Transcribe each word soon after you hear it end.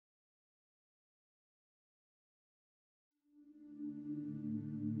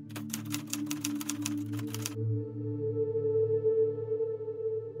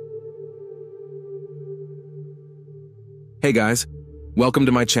Hey guys, welcome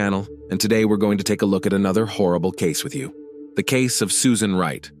to my channel, and today we're going to take a look at another horrible case with you. The case of Susan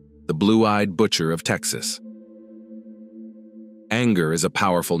Wright, the blue-eyed butcher of Texas. Anger is a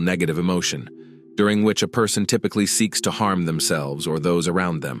powerful negative emotion, during which a person typically seeks to harm themselves or those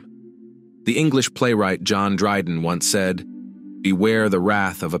around them. The English playwright John Dryden once said, "Beware the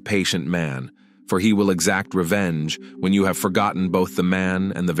wrath of a patient man, for he will exact revenge when you have forgotten both the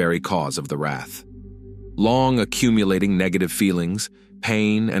man and the very cause of the wrath." Long accumulating negative feelings,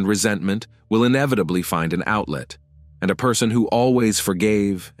 pain, and resentment will inevitably find an outlet, and a person who always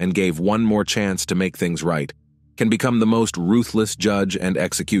forgave and gave one more chance to make things right can become the most ruthless judge and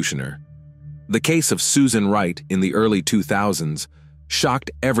executioner. The case of Susan Wright in the early 2000s shocked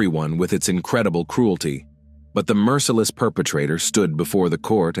everyone with its incredible cruelty, but the merciless perpetrator stood before the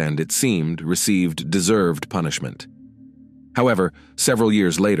court and, it seemed, received deserved punishment. However, several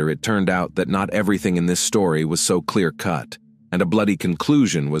years later it turned out that not everything in this story was so clear-cut, and a bloody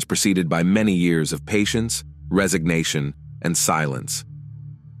conclusion was preceded by many years of patience, resignation, and silence.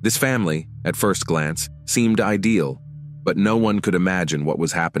 This family, at first glance, seemed ideal, but no one could imagine what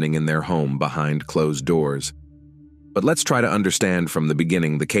was happening in their home behind closed doors. But let's try to understand from the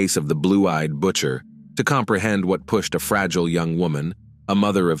beginning the case of the blue-eyed butcher to comprehend what pushed a fragile young woman, a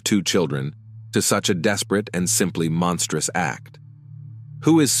mother of 2 children, to such a desperate and simply monstrous act.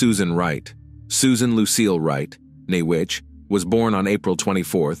 Who is Susan Wright? Susan Lucille Wright, née Witch, was born on April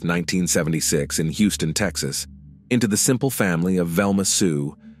 24, 1976 in Houston, Texas, into the simple family of Velma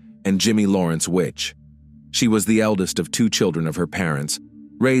Sue and Jimmy Lawrence Witch. She was the eldest of 2 children of her parents,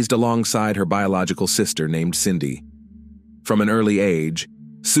 raised alongside her biological sister named Cindy. From an early age,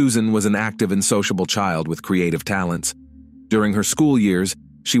 Susan was an active and sociable child with creative talents. During her school years,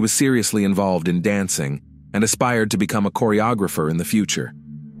 she was seriously involved in dancing and aspired to become a choreographer in the future.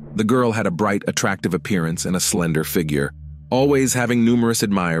 The girl had a bright, attractive appearance and a slender figure, always having numerous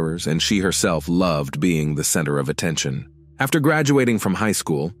admirers, and she herself loved being the center of attention. After graduating from high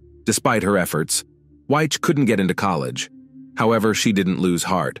school, despite her efforts, Wright couldn't get into college. However, she didn't lose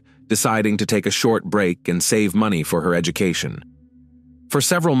heart, deciding to take a short break and save money for her education. For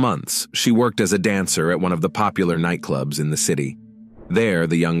several months, she worked as a dancer at one of the popular nightclubs in the city. There,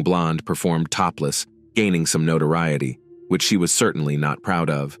 the young blonde performed topless, gaining some notoriety, which she was certainly not proud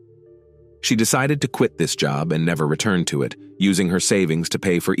of. She decided to quit this job and never return to it, using her savings to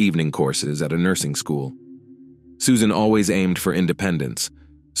pay for evening courses at a nursing school. Susan always aimed for independence,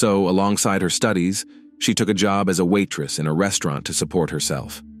 so alongside her studies, she took a job as a waitress in a restaurant to support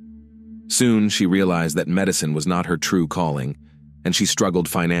herself. Soon, she realized that medicine was not her true calling, and she struggled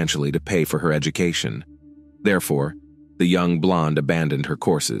financially to pay for her education. Therefore, the young blonde abandoned her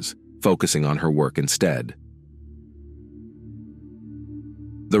courses, focusing on her work instead.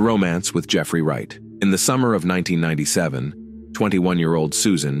 The romance with Jeffrey Wright. In the summer of 1997, 21-year-old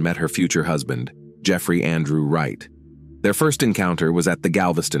Susan met her future husband, Jeffrey Andrew Wright. Their first encounter was at the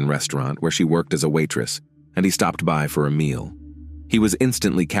Galveston restaurant where she worked as a waitress, and he stopped by for a meal. He was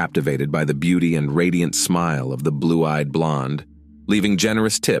instantly captivated by the beauty and radiant smile of the blue-eyed blonde, leaving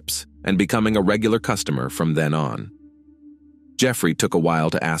generous tips and becoming a regular customer from then on. Jeffrey took a while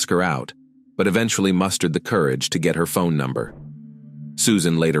to ask her out, but eventually mustered the courage to get her phone number.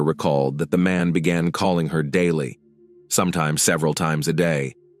 Susan later recalled that the man began calling her daily, sometimes several times a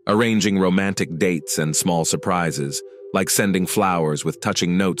day, arranging romantic dates and small surprises, like sending flowers with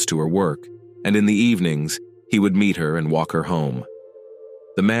touching notes to her work, and in the evenings, he would meet her and walk her home.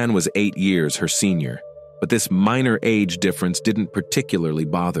 The man was 8 years her senior, but this minor age difference didn't particularly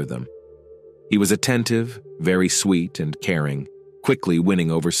bother them. He was attentive, very sweet and caring, quickly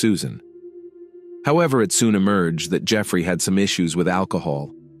winning over Susan. However, it soon emerged that Jeffrey had some issues with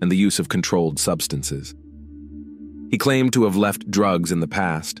alcohol and the use of controlled substances. He claimed to have left drugs in the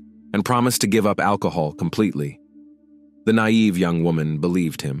past and promised to give up alcohol completely. The naive young woman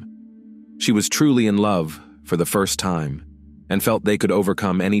believed him. She was truly in love for the first time and felt they could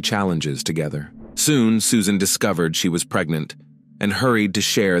overcome any challenges together. Soon, Susan discovered she was pregnant and hurried to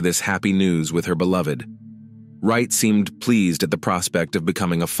share this happy news with her beloved. Wright seemed pleased at the prospect of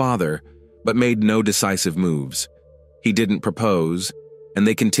becoming a father, but made no decisive moves. He didn't propose, and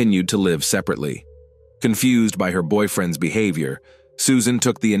they continued to live separately. Confused by her boyfriend's behavior, Susan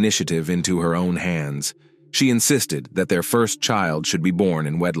took the initiative into her own hands. She insisted that their first child should be born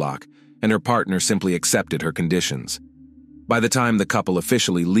in wedlock, and her partner simply accepted her conditions. By the time the couple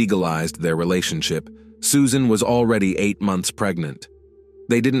officially legalized their relationship, Susan was already 8 months pregnant.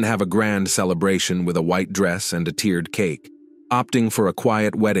 They didn't have a grand celebration with a white dress and a tiered cake, opting for a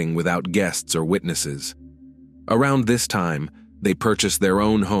quiet wedding without guests or witnesses. Around this time, they purchased their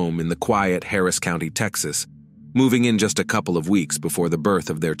own home in the quiet Harris County, Texas, moving in just a couple of weeks before the birth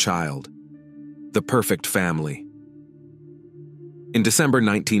of their child. The perfect family. In December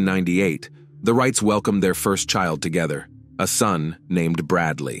 1998, the Wrights welcomed their first child together, a son named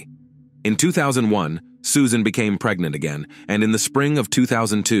Bradley. In 2001, Susan became pregnant again, and in the spring of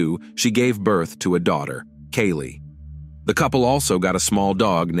 2002, she gave birth to a daughter, Kaylee. The couple also got a small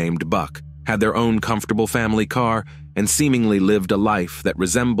dog named Buck, had their own comfortable family car, and seemingly lived a life that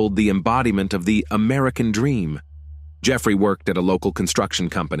resembled the embodiment of the American dream. Jeffrey worked at a local construction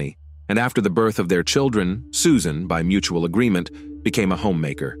company, and after the birth of their children, Susan, by mutual agreement, became a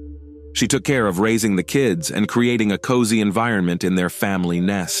homemaker. She took care of raising the kids and creating a cozy environment in their family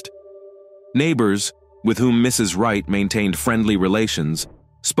nest. Neighbors, with whom Mrs. Wright maintained friendly relations,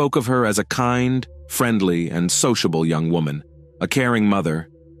 spoke of her as a kind, friendly, and sociable young woman, a caring mother,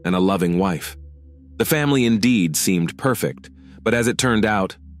 and a loving wife. The family indeed seemed perfect, but as it turned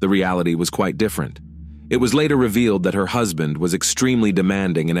out, the reality was quite different. It was later revealed that her husband was extremely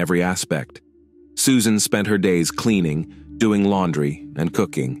demanding in every aspect. Susan spent her days cleaning, doing laundry, and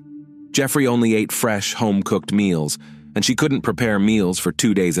cooking. Jeffrey only ate fresh, home-cooked meals, and she couldn't prepare meals for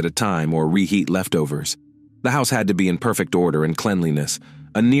 2 days at a time or reheat leftovers. The house had to be in perfect order and cleanliness,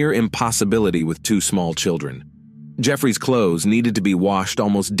 a near impossibility with 2 small children. Jeffrey's clothes needed to be washed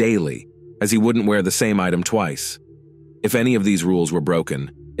almost daily, as he wouldn't wear the same item twice. If any of these rules were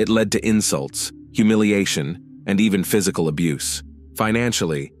broken, it led to insults, humiliation, and even physical abuse.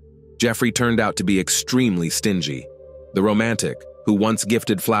 Financially, Jeffrey turned out to be extremely stingy. The romantic, who once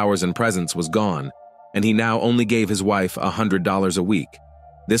gifted flowers and presents, was gone, and he now only gave his wife $100 a week.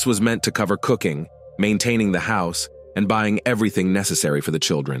 This was meant to cover cooking, maintaining the house, and buying everything necessary for the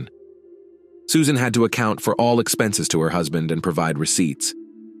children. Susan had to account for all expenses to her husband and provide receipts.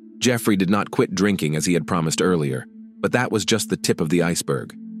 Jeffrey did not quit drinking as he had promised earlier, but that was just the tip of the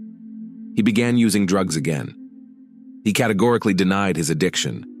iceberg. He began using drugs again. He categorically denied his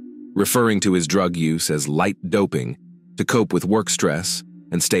addiction, referring to his drug use as light doping to cope with work stress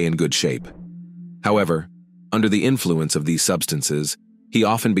and stay in good shape. However, under the influence of these substances, he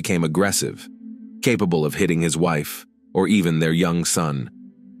often became aggressive, capable of hitting his wife or even their young son.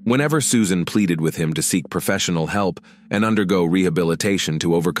 Whenever Susan pleaded with him to seek professional help and undergo rehabilitation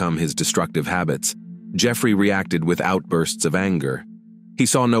to overcome his destructive habits, Jeffrey reacted with outbursts of anger. He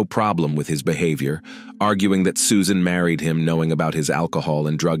saw no problem with his behavior, arguing that Susan married him knowing about his alcohol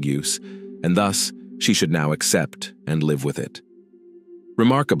and drug use, and thus she should now accept and live with it.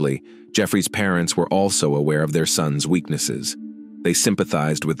 Remarkably, Jeffrey's parents were also aware of their son's weaknesses. They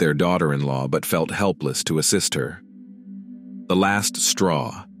sympathized with their daughter-in-law but felt helpless to assist her. The last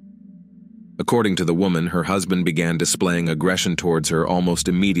straw. According to the woman, her husband began displaying aggression towards her almost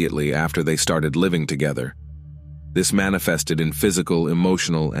immediately after they started living together. This manifested in physical,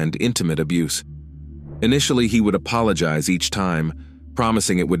 emotional, and intimate abuse. Initially, he would apologize each time,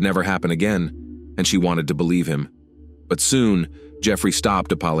 promising it would never happen again, and she wanted to believe him. But soon, Jeffrey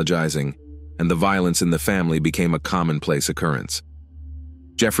stopped apologizing, and the violence in the family became a commonplace occurrence.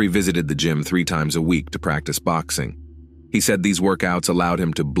 Jeffrey visited the gym 3 times a week to practice boxing. He said these workouts allowed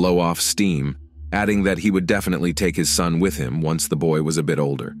him to blow off steam, adding that he would definitely take his son with him once the boy was a bit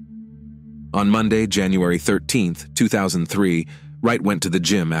older. On Monday, January 13th, 2003, Wright went to the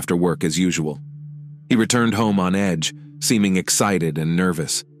gym after work as usual. He returned home on edge, seeming excited and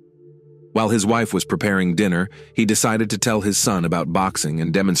nervous. While his wife was preparing dinner, he decided to tell his son about boxing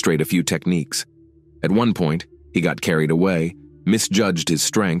and demonstrate a few techniques. At one point, he got carried away, misjudged his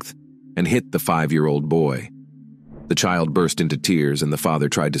strength, and hit the 5-year-old boy. The child burst into tears and the father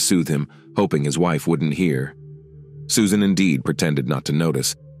tried to soothe him, hoping his wife wouldn't hear. Susan indeed pretended not to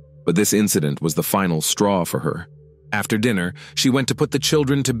notice, but this incident was the final straw for her. After dinner, she went to put the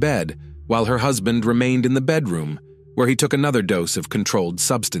children to bed, while her husband remained in the bedroom, where he took another dose of controlled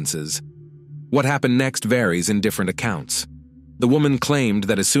substances. What happened next varies in different accounts. The woman claimed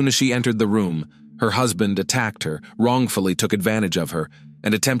that as soon as she entered the room, her husband attacked her, wrongfully took advantage of her,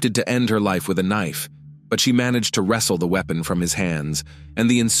 and attempted to end her life with a knife, but she managed to wrestle the weapon from his hands, and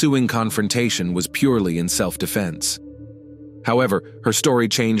the ensuing confrontation was purely in self-defense. However, her story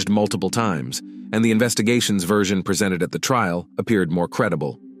changed multiple times, and the investigation's version presented at the trial appeared more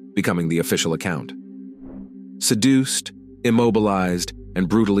credible, becoming the official account. Seduced, immobilized, and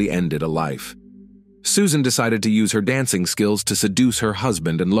brutally ended a life. Susan decided to use her dancing skills to seduce her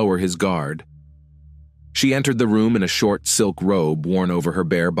husband and lower his guard. She entered the room in a short silk robe worn over her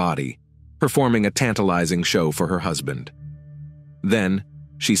bare body, performing a tantalizing show for her husband. Then,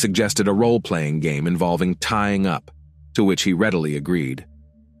 she suggested a role-playing game involving tying up, to which he readily agreed.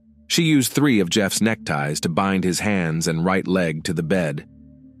 She used 3 of Jeff's neckties to bind his hands and right leg to the bed.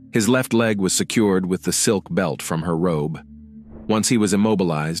 His left leg was secured with the silk belt from her robe. Once he was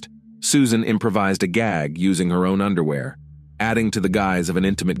immobilized, Susan improvised a gag using her own underwear, adding to the guise of an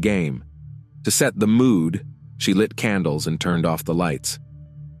intimate game. To set the mood, she lit candles and turned off the lights.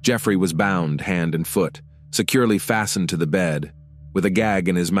 Jeffrey was bound hand and foot, securely fastened to the bed, with a gag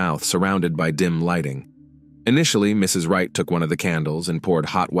in his mouth surrounded by dim lighting. Initially, Mrs. Wright took one of the candles and poured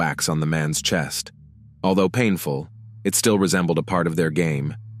hot wax on the man's chest. Although painful, it still resembled a part of their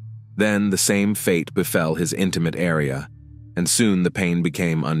game. Then the same fate befell his intimate area, and soon the pain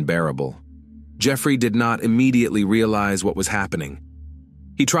became unbearable. Jeffrey did not immediately realize what was happening.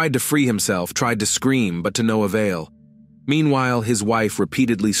 He tried to free himself, tried to scream, but to no avail. Meanwhile, his wife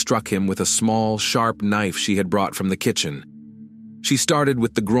repeatedly struck him with a small, sharp knife she had brought from the kitchen. She started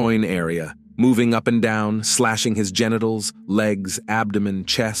with the groin area, moving up and down, slashing his genitals, legs, abdomen,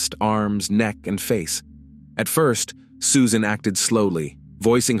 chest, arms, neck, and face. At first, Susan acted slowly,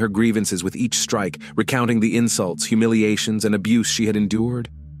 voicing her grievances with each strike, recounting the insults, humiliations, and abuse she had endured.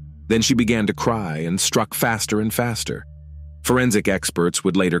 Then she began to cry and struck faster and faster. Forensic experts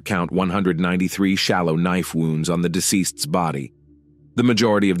would later count 193 shallow knife wounds on the deceased's body. The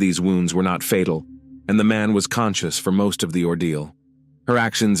majority of these wounds were not fatal, and the man was conscious for most of the ordeal. Her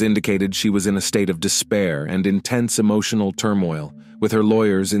actions indicated she was in a state of despair and intense emotional turmoil, with her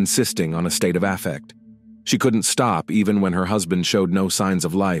lawyers insisting on a state of affect. She couldn't stop even when her husband showed no signs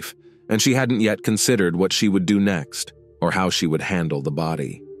of life, and she hadn't yet considered what she would do next, or how she would handle the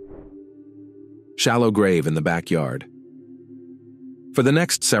body. Shallow grave in the backyard. For the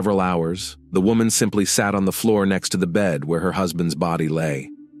next several hours, the woman simply sat on the floor next to the bed where her husband's body lay.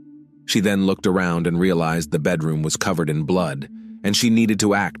 She then looked around and realized the bedroom was covered in blood, and she needed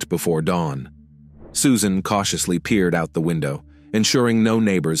to act before dawn. Susan cautiously peered out the window, ensuring no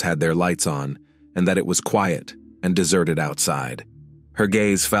neighbors had their lights on, and that it was quiet and deserted outside. Her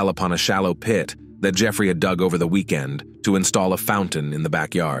gaze fell upon a shallow pit that Jeffrey had dug over the weekend to install a fountain in the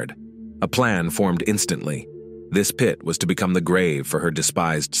backyard. A plan formed instantly. This pit was to become the grave for her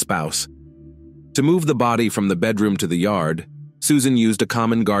despised spouse. To move the body from the bedroom to the yard, Susan used a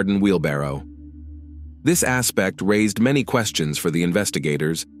common garden wheelbarrow. This aspect raised many questions for the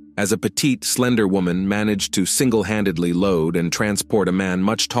investigators, as a petite, slender woman managed to single-handedly load and transport a man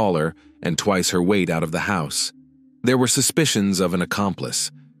much taller and twice her weight out of the house. There were suspicions of an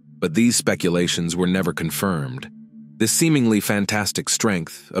accomplice, but these speculations were never confirmed. This seemingly fantastic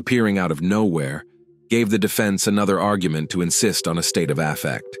strength, appearing out of nowhere, gave the defense another argument to insist on a state of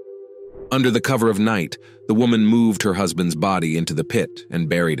affect. Under the cover of night, the woman moved her husband's body into the pit and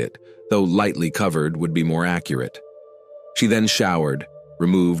buried it, though lightly covered would be more accurate. She then showered,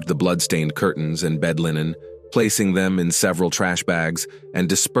 removed the blood-stained curtains and bed linen, placing them in several trash bags, and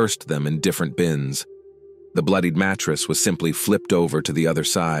dispersed them in different bins. The bloodied mattress was simply flipped over to the other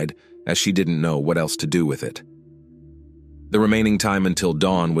side, as she didn't know what else to do with it. The remaining time until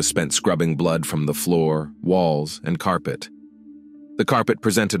dawn was spent scrubbing blood from the floor, walls, and carpet. The carpet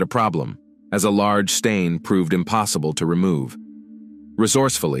presented a problem, as a large stain proved impossible to remove.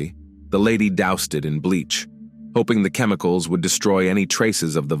 Resourcefully, the lady doused it in bleach, hoping the chemicals would destroy any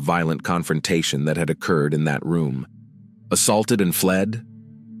traces of the violent confrontation that had occurred in that room. Assaulted and fled?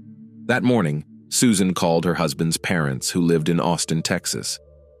 That morning, Susan called her husband's parents, who lived in Austin, Texas.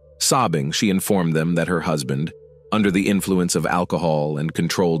 Sobbing, she informed them that her husband, under the influence of alcohol and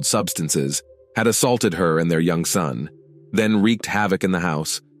controlled substances, had assaulted her and their young son, then wreaked havoc in the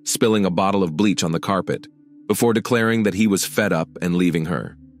house, spilling a bottle of bleach on the carpet, before declaring that he was fed up and leaving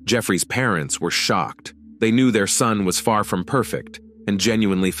her. Jeffrey's parents were shocked. They knew their son was far from perfect and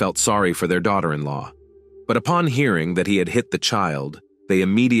genuinely felt sorry for their daughter-in-law. But upon hearing that he had hit the child, they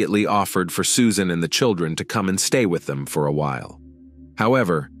immediately offered for Susan and the children to come and stay with them for a while.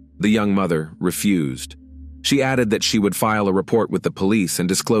 However, the young mother refused. She added that she would file a report with the police and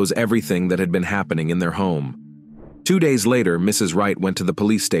disclose everything that had been happening in their home. 2 days later, Mrs. Wright went to the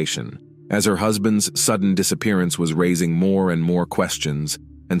police station, as her husband's sudden disappearance was raising more and more questions,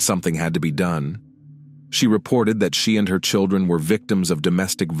 and something had to be done. She reported that she and her children were victims of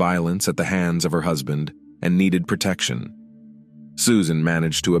domestic violence at the hands of her husband and needed protection. Susan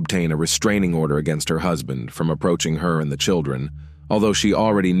managed to obtain a restraining order against her husband from approaching her and the children, although she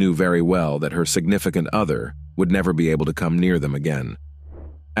already knew very well that her significant other would never be able to come near them again.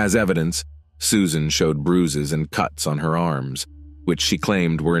 As evidence, Susan showed bruises and cuts on her arms, which she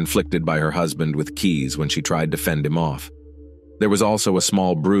claimed were inflicted by her husband with keys when she tried to fend him off. There was also a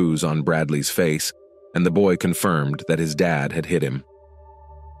small bruise on Bradley's face, and the boy confirmed that his dad had hit him.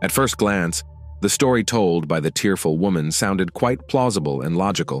 At first glance, the story told by the tearful woman sounded quite plausible and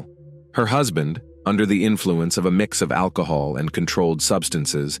logical. Her husband, under the influence of a mix of alcohol and controlled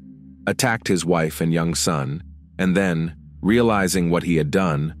substances, attacked his wife and young son, and then, realizing what he had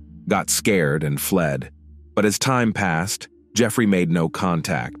done, got scared and fled. But as time passed, Jeffrey made no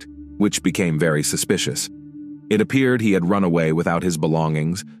contact, which became very suspicious. It appeared he had run away without his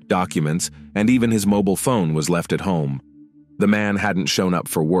belongings, documents, and even his mobile phone was left at home. The man hadn't shown up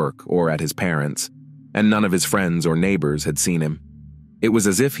for work or at his parents', and none of his friends or neighbors had seen him. It was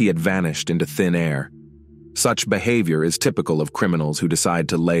as if he had vanished into thin air. Such behavior is typical of criminals who decide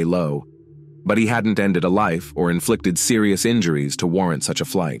to lay low, but he hadn't ended a life or inflicted serious injuries to warrant such a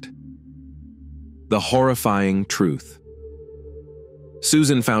flight. The horrifying truth.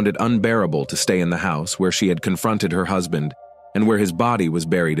 Susan found it unbearable to stay in the house where she had confronted her husband and where his body was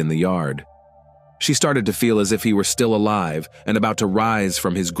buried in the yard. She started to feel as if he were still alive and about to rise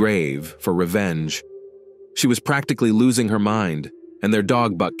from his grave for revenge. She was practically losing her mind, and their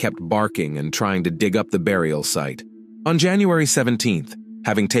dog Buck kept barking and trying to dig up the burial site. On January 17th,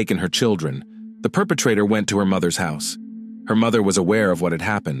 having taken her children, the perpetrator went to her mother's house. Her mother was aware of what had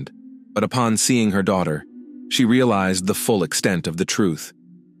happened, but upon seeing her daughter, she realized the full extent of the truth.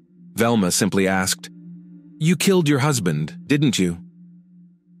 Velma simply asked, "You killed your husband, didn't you?"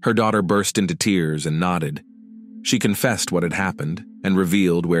 Her daughter burst into tears and nodded. She confessed what had happened and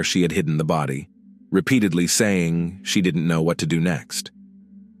revealed where she had hidden the body, repeatedly saying she didn't know what to do next.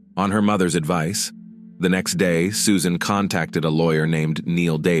 On her mother's advice, the next day Susan contacted a lawyer named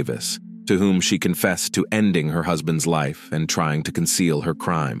Neil Davis, to whom she confessed to ending her husband's life and trying to conceal her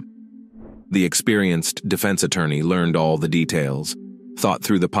crime. The experienced defense attorney learned all the details, thought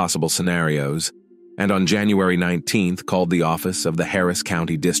through the possible scenarios, and on January 19th called the office of the Harris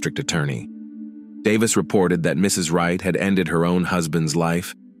County District Attorney. Davis reported that Mrs. Wright had ended her own husband's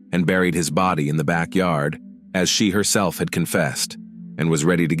life and buried his body in the backyard, as she herself had confessed, and was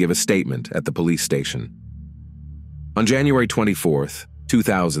ready to give a statement at the police station. On January 24th,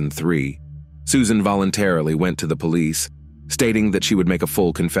 2003, Susan voluntarily went to the police, stating that she would make a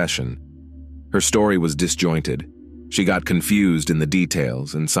full confession. Her story was disjointed. She got confused in the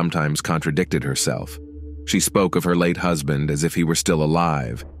details and sometimes contradicted herself. She spoke of her late husband as if he were still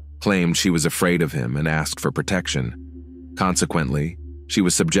alive, claimed she was afraid of him and asked for protection. Consequently, she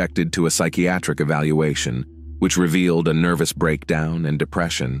was subjected to a psychiatric evaluation, which revealed a nervous breakdown and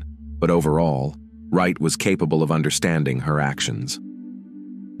depression, but overall, Wright was capable of understanding her actions.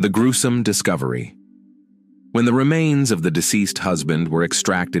 The gruesome discovery. When the remains of the deceased husband were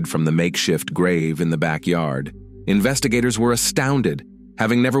extracted from the makeshift grave in the backyard, investigators were astounded,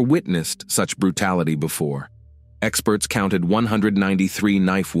 having never witnessed such brutality before. Experts counted 193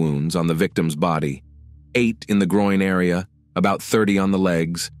 knife wounds on the victim's body, 8 in the groin area, about 30 on the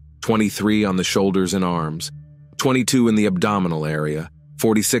legs, 23 on the shoulders and arms, 22 in the abdominal area,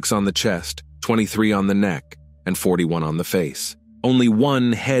 46 on the chest, 23 on the neck, and 41 on the face. Only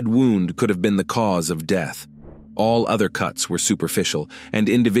one head wound could have been the cause of death. All other cuts were superficial and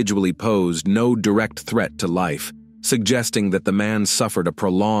individually posed no direct threat to life, suggesting that the man suffered a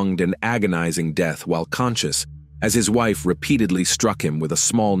prolonged and agonizing death while conscious, as his wife repeatedly struck him with a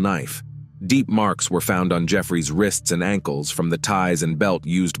small knife. Deep marks were found on Jeffrey's wrists and ankles from the ties and belt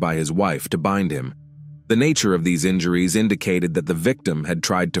used by his wife to bind him. The nature of these injuries indicated that the victim had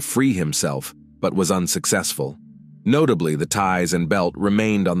tried to free himself, but was unsuccessful. Notably, the ties and belt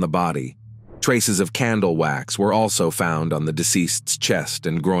remained on the body. Traces of candle wax were also found on the deceased's chest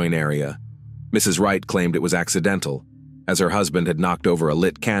and groin area. Mrs. Wright claimed it was accidental, as her husband had knocked over a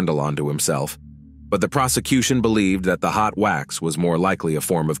lit candle onto himself, but the prosecution believed that the hot wax was more likely a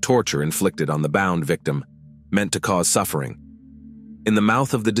form of torture inflicted on the bound victim, meant to cause suffering. In the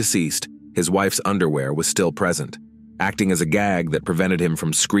mouth of the deceased, his wife's underwear was still present, acting as a gag that prevented him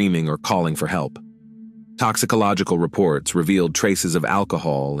from screaming or calling for help. Toxicological reports revealed traces of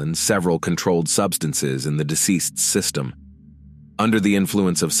alcohol and several controlled substances in the deceased's system. Under the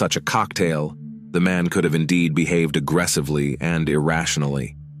influence of such a cocktail, the man could have indeed behaved aggressively and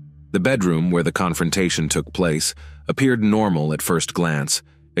irrationally. The bedroom where the confrontation took place appeared normal at first glance,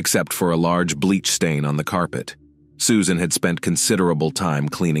 except for a large bleach stain on the carpet. Susan had spent considerable time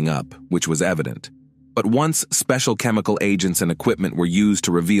cleaning up, which was evident. But once special chemical agents and equipment were used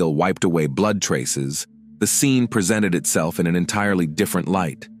to reveal wiped-away blood traces, the scene presented itself in an entirely different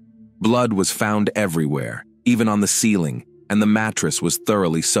light. Blood was found everywhere, even on the ceiling, and the mattress was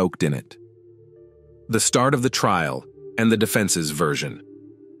thoroughly soaked in it. The start of the trial and the defense's version.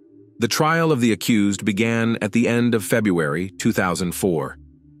 The trial of the accused began at the end of February 2004.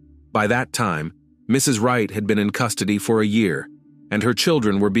 By that time, Mrs. Wright had been in custody for a year, and her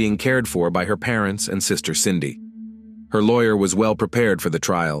children were being cared for by her parents and sister Cindy. Her lawyer was well prepared for the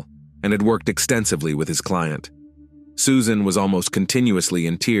trial, and had worked extensively with his client. Susan was almost continuously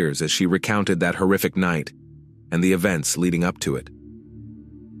in tears as she recounted that horrific night and the events leading up to it.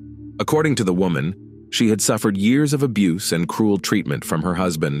 According to the woman, she had suffered years of abuse and cruel treatment from her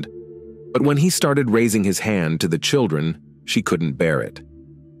husband, but when he started raising his hand to the children, she couldn't bear it.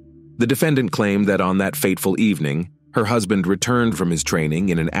 The defendant claimed that on that fateful evening, her husband returned from his training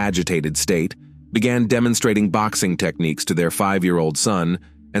in an agitated state, began demonstrating boxing techniques to their 5-year-old son,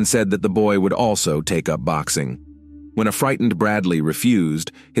 and said that the boy would also take up boxing. When a frightened Bradley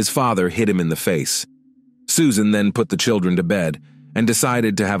refused, his father hit him in the face. Susan then put the children to bed and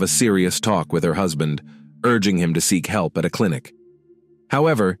decided to have a serious talk with her husband, urging him to seek help at a clinic.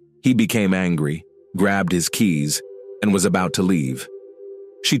 However, he became angry, grabbed his keys, and was about to leave.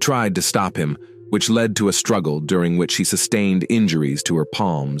 She tried to stop him, which led to a struggle during which she sustained injuries to her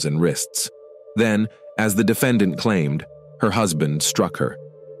palms and wrists. Then, as the defendant claimed, her husband struck her,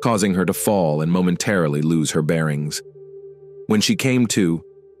 causing her to fall and momentarily lose her bearings. When she came to,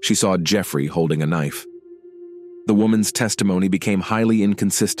 she saw Jeffrey holding a knife. The woman's testimony became highly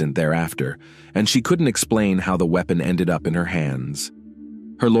inconsistent thereafter, and she couldn't explain how the weapon ended up in her hands.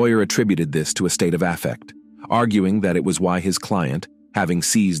 Her lawyer attributed this to a state of affect, arguing that it was why his client, having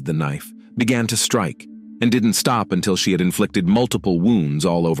seized the knife, began to strike and didn't stop until she had inflicted multiple wounds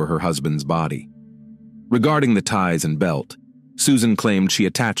all over her husband's body. Regarding the ties and belt, Susan claimed she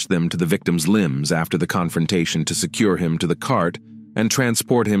attached them to the victim's limbs after the confrontation to secure him to the cart and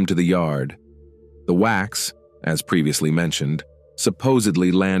transport him to the yard. The wax, as previously mentioned,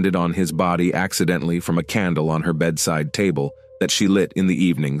 supposedly landed on his body accidentally from a candle on her bedside table that she lit in the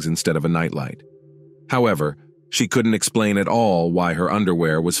evenings instead of a nightlight. However, she couldn't explain at all why her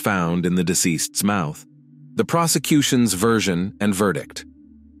underwear was found in the deceased's mouth. The prosecution's version and verdict.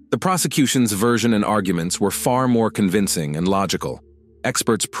 The prosecution's version and arguments were far more convincing and logical.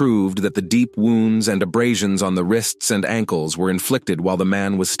 Experts proved that the deep wounds and abrasions on the wrists and ankles were inflicted while the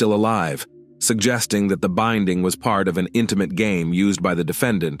man was still alive, suggesting that the binding was part of an intimate game used by the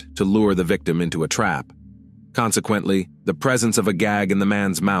defendant to lure the victim into a trap. Consequently, the presence of a gag in the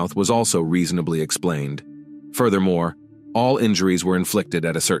man's mouth was also reasonably explained. Furthermore, all injuries were inflicted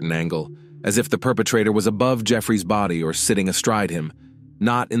at a certain angle, as if the perpetrator was above Jeffrey's body or sitting astride him,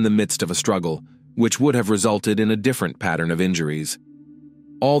 not in the midst of a struggle, which would have resulted in a different pattern of injuries.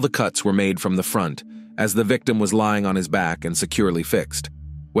 All the cuts were made from the front, as the victim was lying on his back and securely fixed.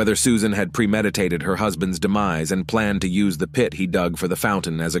 Whether Susan had premeditated her husband's demise and planned to use the pit he dug for the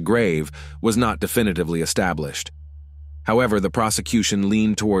fountain as a grave was not definitively established. However, the prosecution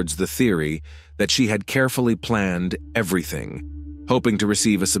leaned towards the theory that she had carefully planned everything, hoping to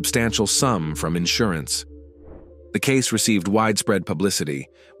receive a substantial sum from insurance. The case received widespread publicity,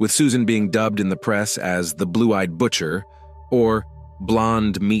 with Susan being dubbed in the press as the Blue-Eyed Butcher or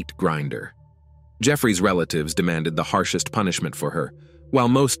Blonde Meat Grinder. Jeffrey's relatives demanded the harshest punishment for her, while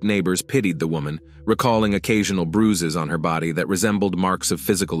most neighbors pitied the woman, recalling occasional bruises on her body that resembled marks of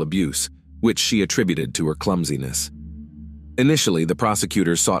physical abuse, which she attributed to her clumsiness. Initially, the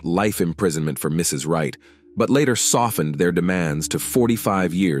prosecutors sought life imprisonment for Mrs. Wright, but later softened their demands to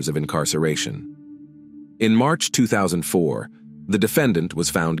 45 years of incarceration. In March 2004, the defendant was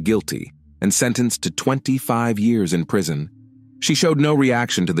found guilty and sentenced to 25 years in prison. She showed no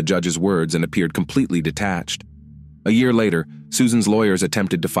reaction to the judge's words and appeared completely detached. A year later, Susan's lawyers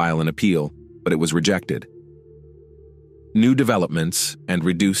attempted to file an appeal, but it was rejected. New developments and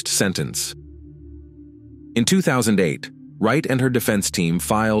reduced sentence. In 2008, Wright and her defense team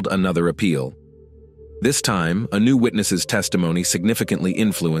filed another appeal. This time, a new witness's testimony significantly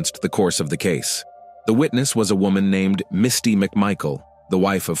influenced the course of the case. The witness was a woman named Misty McMichael, the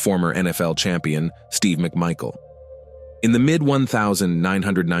wife of former NFL champion Steve McMichael. In the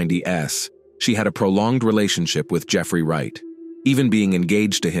mid-1990s, she had a prolonged relationship with Jeffrey Wright, even being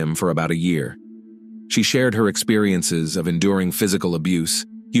engaged to him for about a year. She shared her experiences of enduring physical abuse,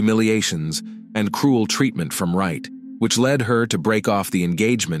 humiliations, and cruel treatment from Wright, which led her to break off the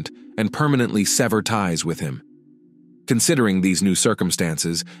engagement and permanently sever ties with him. Considering these new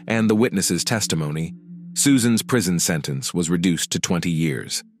circumstances and the witness's testimony, Susan's prison sentence was reduced to 20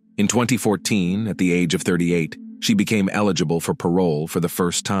 years. In 2014, at the age of 38, she became eligible for parole for the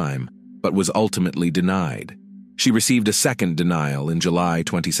first time, but was ultimately denied. She received a second denial in July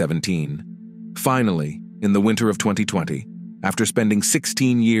 2017. Finally, in the winter of 2020, after spending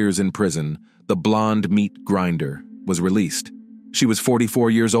 16 years in prison, the Blonde Meat Grinder was released. She was 44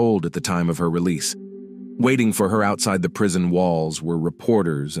 years old at the time of her release. Waiting for her outside the prison walls were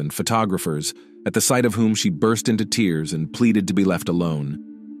reporters and photographers, at the sight of whom she burst into tears and pleaded to be left alone.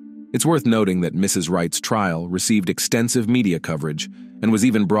 It's worth noting that Mrs. Wright's trial received extensive media coverage and was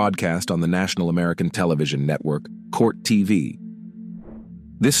even broadcast on the national American television network, Court TV.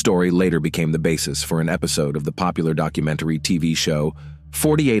 This story later became the basis for an episode of the popular documentary TV show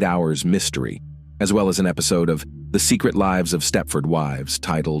 48 Hours Mystery, as well as an episode of The Secret Lives of Stepford Wives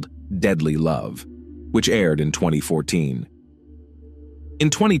titled Deadly Love, which aired in 2014. In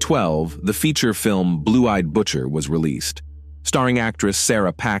 2012, the feature film Blue-Eyed Butcher was released, starring actress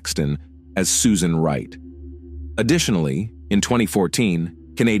Sarah Paxton as Susan Wright. Additionally, in 2014,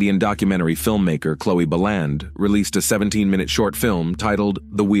 Canadian documentary filmmaker Chloe Balland released a 17-minute short film titled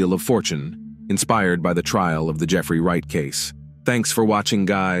The Wheel of Fortune, inspired by the trial of the Jeffrey Wright case. Thanks for watching,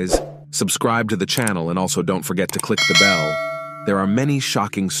 guys. Subscribe to the channel and also don't forget to click the bell. There are many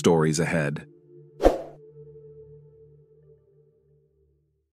shocking stories ahead.